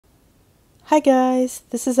Hi guys,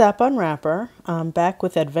 this is App Unwrapper. I'm back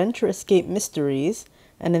with Adventure Escape Mysteries,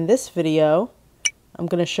 and in this video, I'm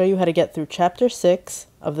going to show you how to get through Chapter 6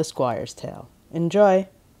 of the Squire's Tale. Enjoy!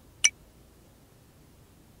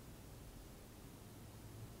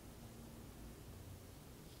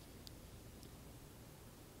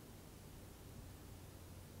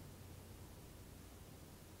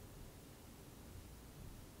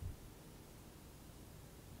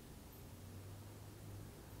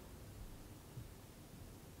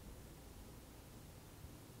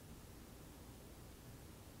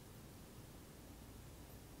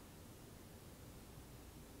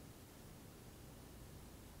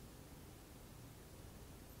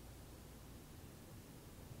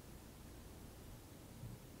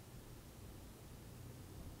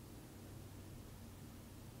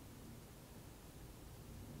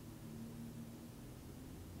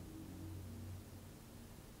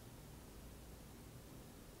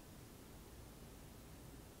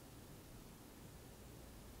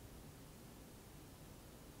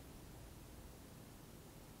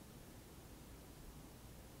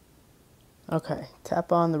 Okay,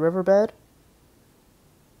 tap on the riverbed.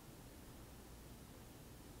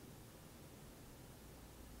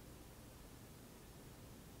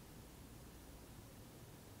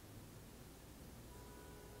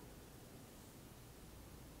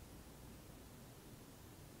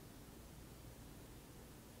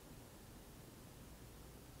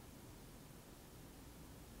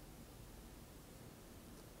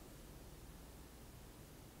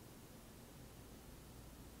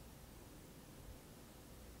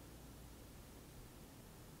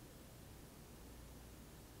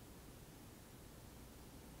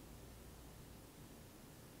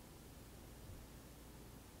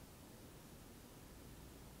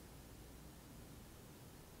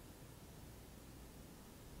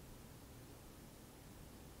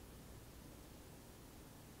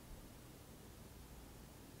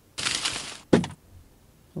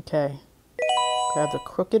 Okay, grab the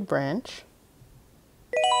crooked branch,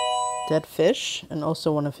 dead fish, and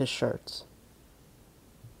also one of his shirts.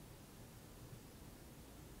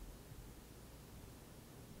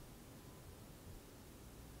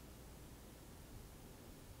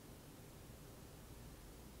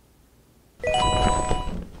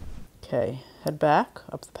 Okay, head back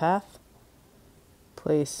up the path,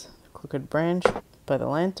 place the crooked branch by the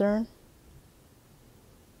lantern.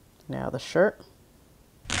 Now the shirt.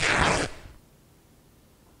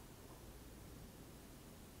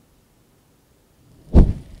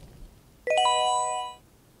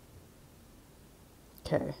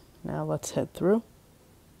 Okay, now let's head through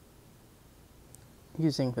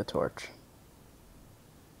using the torch.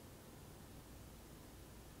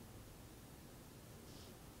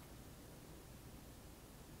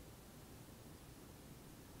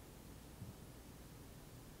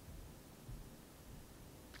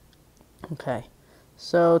 Okay,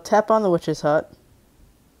 so tap on the witch's hut.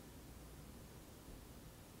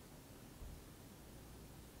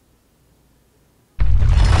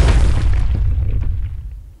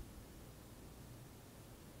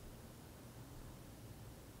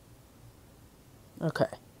 Okay,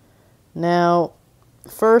 now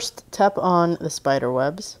first tap on the spider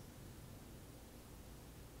webs.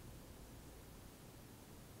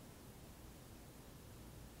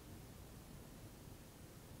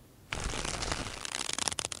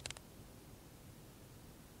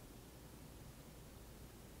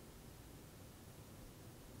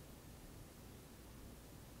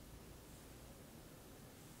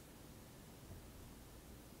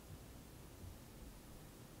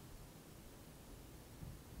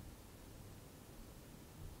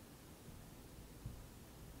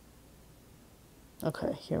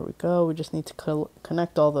 Okay, here we go. We just need to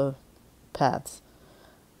connect all the paths.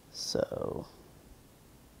 So,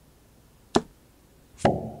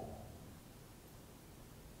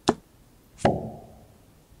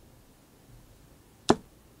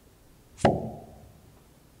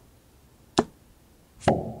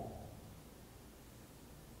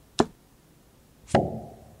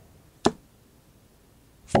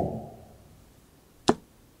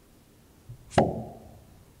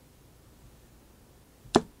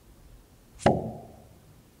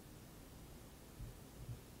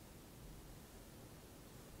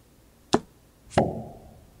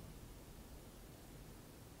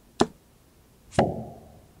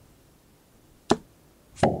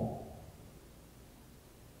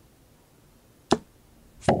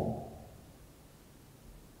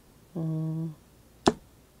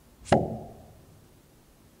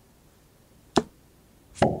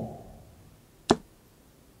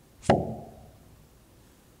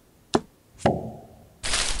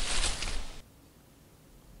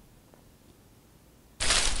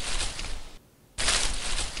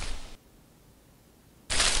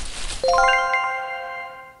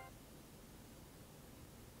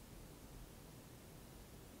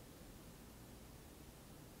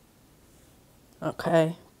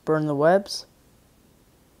 Okay, burn the webs.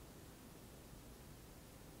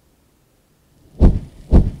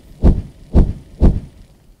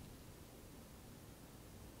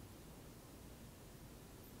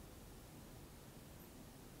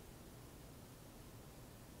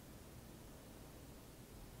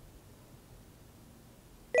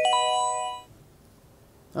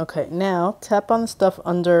 Okay, now tap on the stuff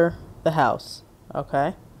under the house.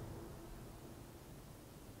 Okay.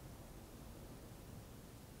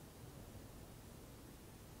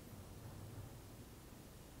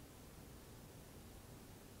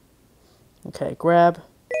 Okay, grab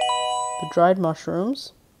the dried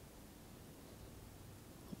mushrooms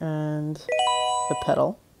and the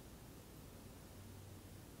petal.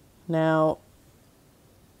 Now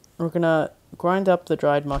we're gonna grind up the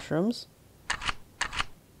dried mushrooms.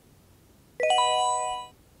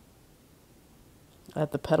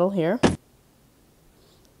 Add the petal here.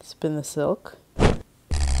 Spin the silk.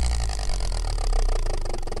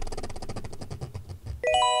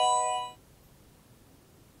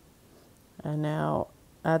 And now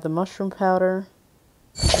add the mushroom powder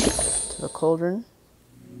to the cauldron.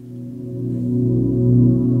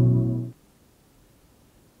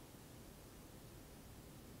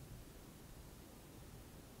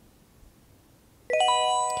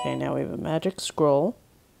 Okay, now we have a magic scroll.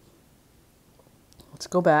 Let's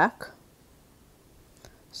go back.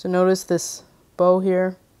 So notice this bow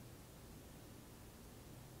here.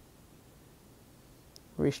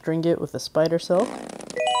 Restring it with the spider silk.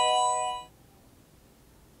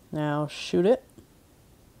 Now shoot it,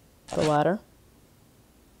 the ladder.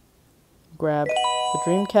 Grab the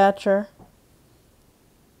dream catcher.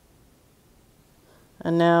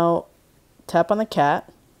 And now tap on the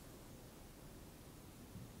cat.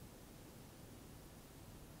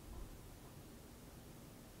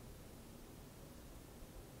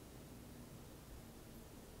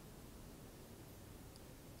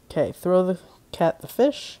 Okay, throw the cat the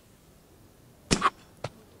fish.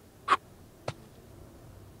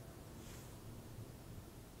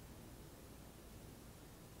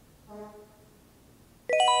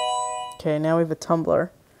 Okay, now we have a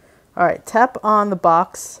tumbler. Alright, tap on the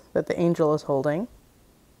box that the angel is holding.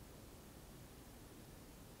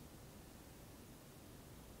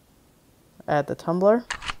 Add the tumbler.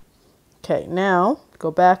 Okay, now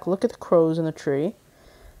go back, look at the crows in the tree.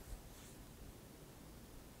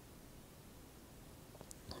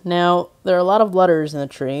 Now, there are a lot of letters in the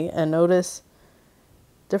tree, and notice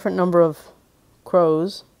different number of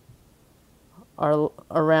crows are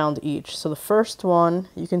around each. So the first one,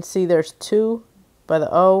 you can see there's 2 by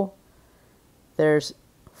the O, there's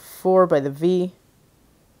 4 by the V,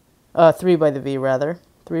 3 by the V rather,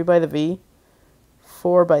 3 by the V,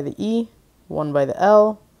 4 by the E, 1 by the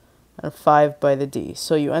L, and 5 by the D.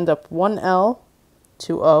 So you end up 1 L,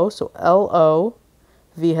 2 O, so L-O,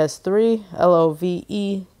 V has 3,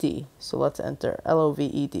 L-O-V-E-D. So let's enter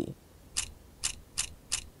L-O-V-E-D.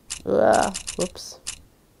 Whoops.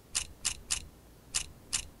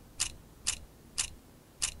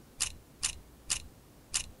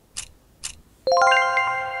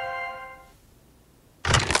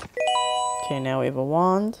 Okay, now we have a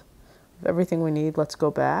wand. We have everything we need. Let's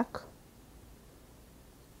go back.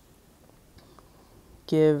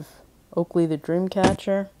 Give Oakley the dream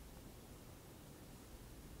catcher.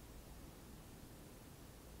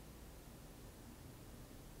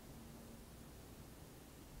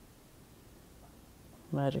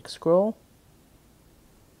 Magic scroll.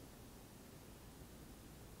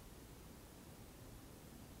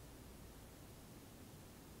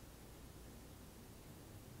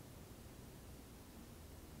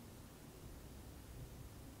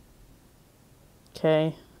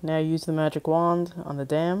 Okay, now use the magic wand on the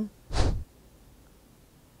dam.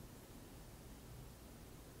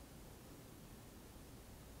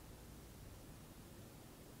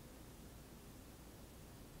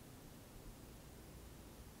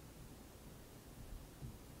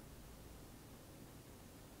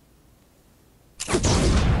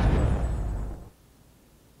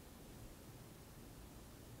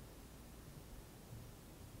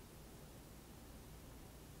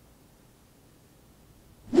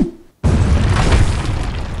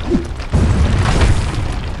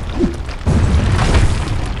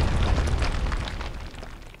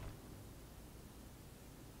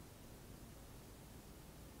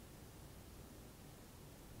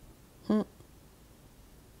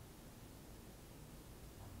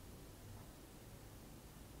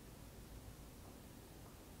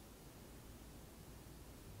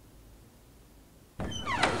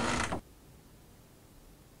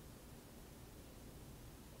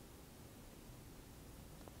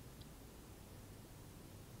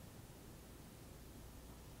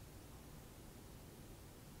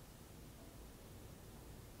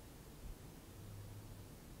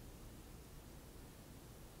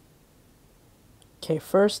 Okay,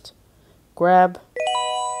 first grab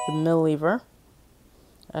the mill lever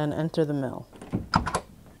and enter the mill.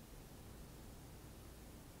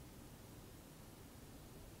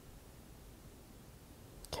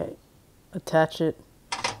 Okay, attach it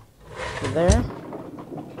to there.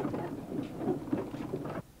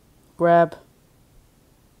 Grab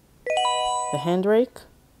the hand rake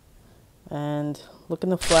and look in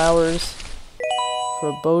the flowers for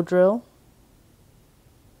a bow drill.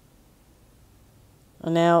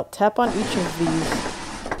 And now tap on each of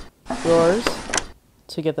these drawers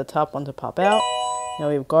to get the top one to pop out. Now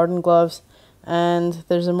we have garden gloves, and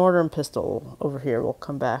there's a mortar and pestle over here. We'll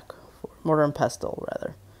come back for mortar and pestle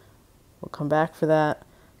rather. We'll come back for that.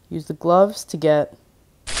 Use the gloves to get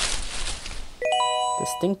the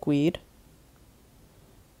stinkweed.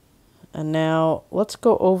 And now let's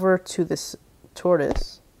go over to this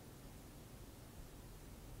tortoise.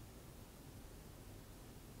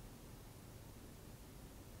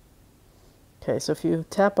 Okay, so if you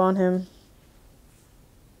tap on him,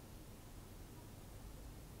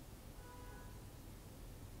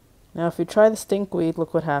 now if you try the stinkweed,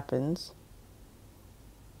 look what happens.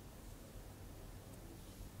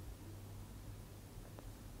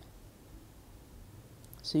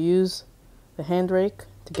 So use the hand rake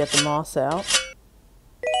to get the moss out.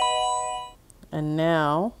 And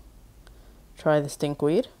now try the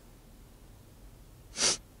stinkweed.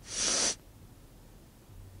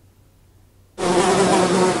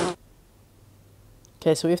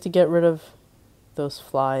 Okay, so we have to get rid of those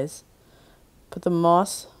flies. Put the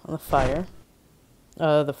moss on the fire,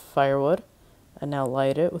 the firewood, and now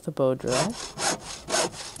light it with a bow drill.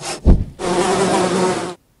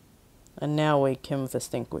 And now wake him with a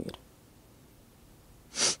stinkweed.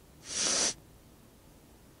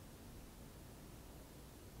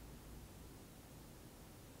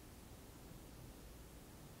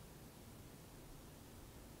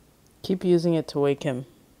 Keep using it to wake him.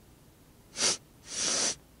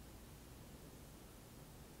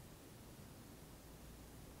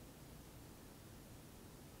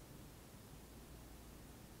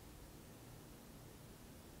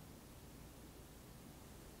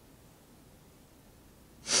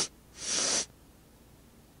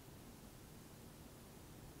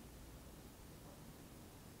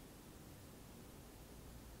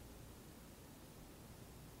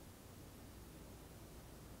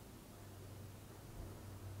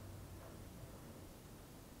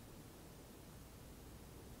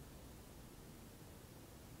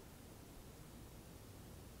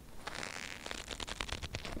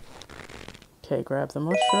 Okay, grab the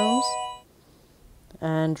mushrooms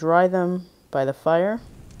and dry them by the fire.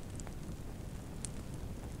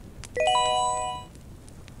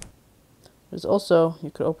 There's also, you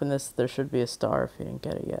could open this, there should be a star if you didn't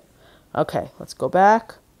get it yet. Okay, let's go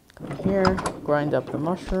back. Come here, grind up the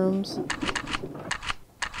mushrooms.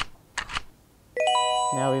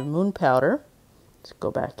 Now we have moon powder. Let's go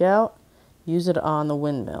back out. Use it on the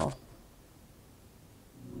windmill.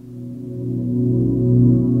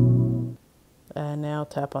 And now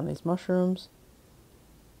tap on these mushrooms.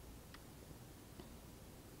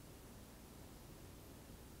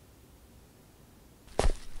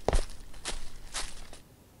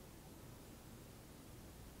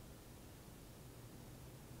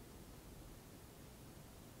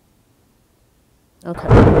 Okay.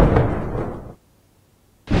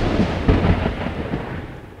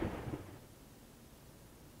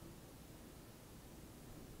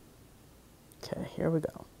 Okay, here we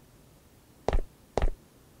go.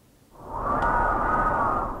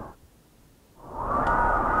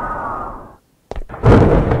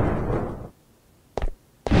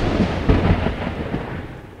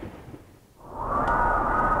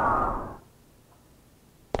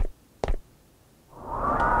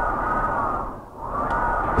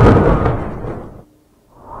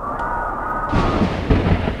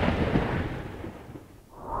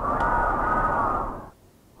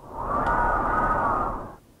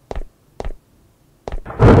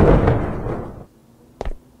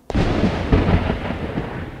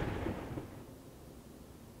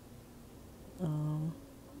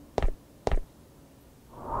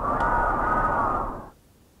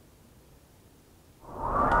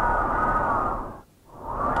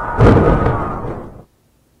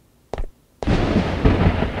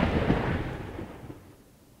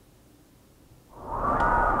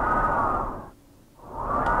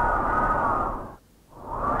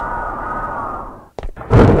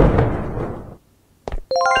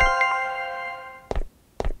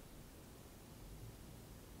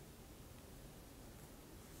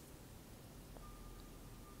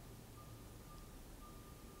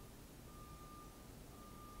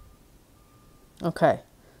 Okay,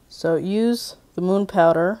 so use the moon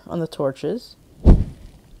powder on the torches.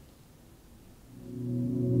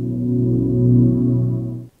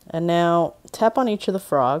 And now tap on each of the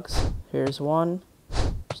frogs. Here's 1,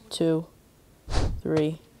 2,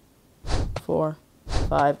 3, 4,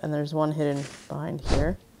 5, and there's one hidden behind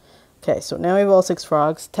here. Okay, so now we have all 6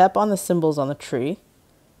 frogs. Tap on the symbols on the tree.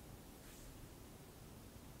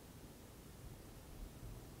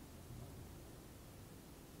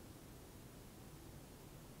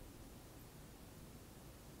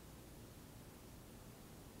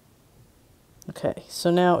 Okay, so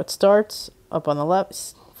now it starts up on the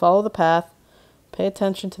left. Follow the path. Pay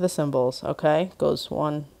attention to the symbols, okay? Goes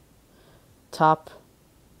 1, top.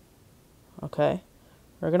 Okay,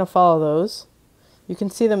 we're going to follow those. You can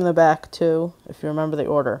see them in the back too, if you remember the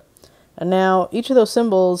order. And now each of those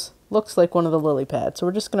symbols looks like one of the lily pads, so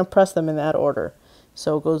we're just going to press them in that order.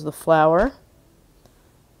 So it goes the flower,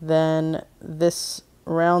 then this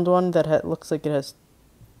round one that looks like it has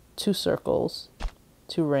 2 circles,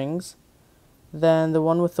 2 rings, then the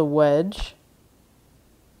one with the wedge,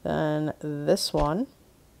 then this one,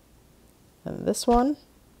 and this one,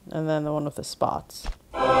 and then the one with the spots.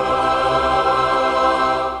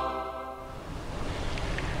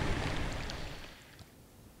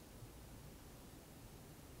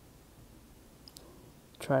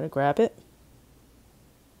 Try to grab it.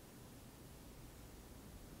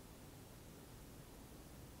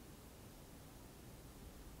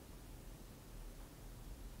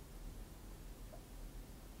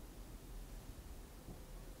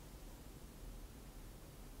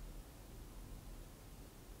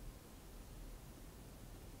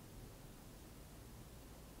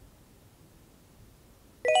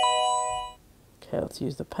 Okay, let's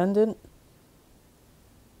use the pendant.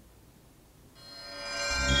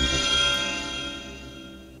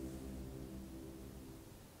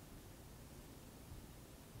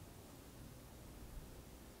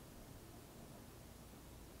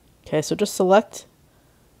 Okay, so just select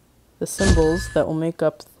the symbols that will make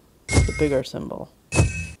up the bigger symbol.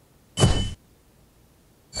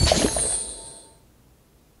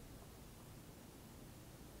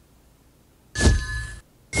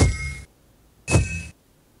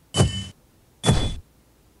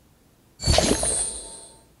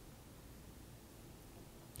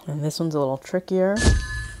 And this one's a little trickier.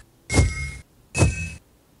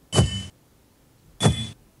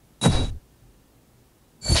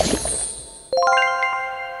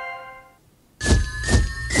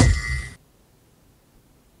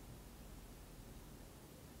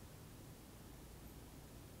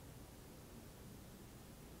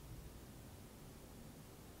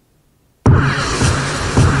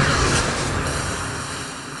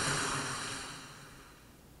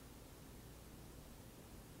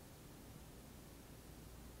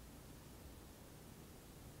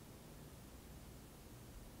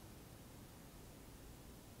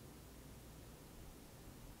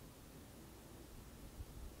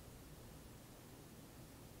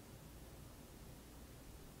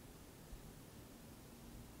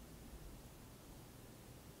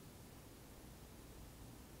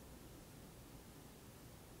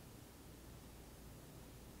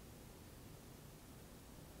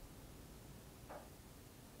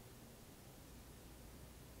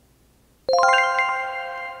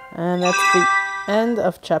 And that's the end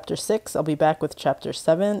of chapter 6. I'll be back with chapter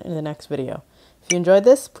 7 in the next video. If you enjoyed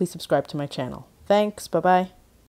this, please subscribe to my channel. Thanks, bye-bye.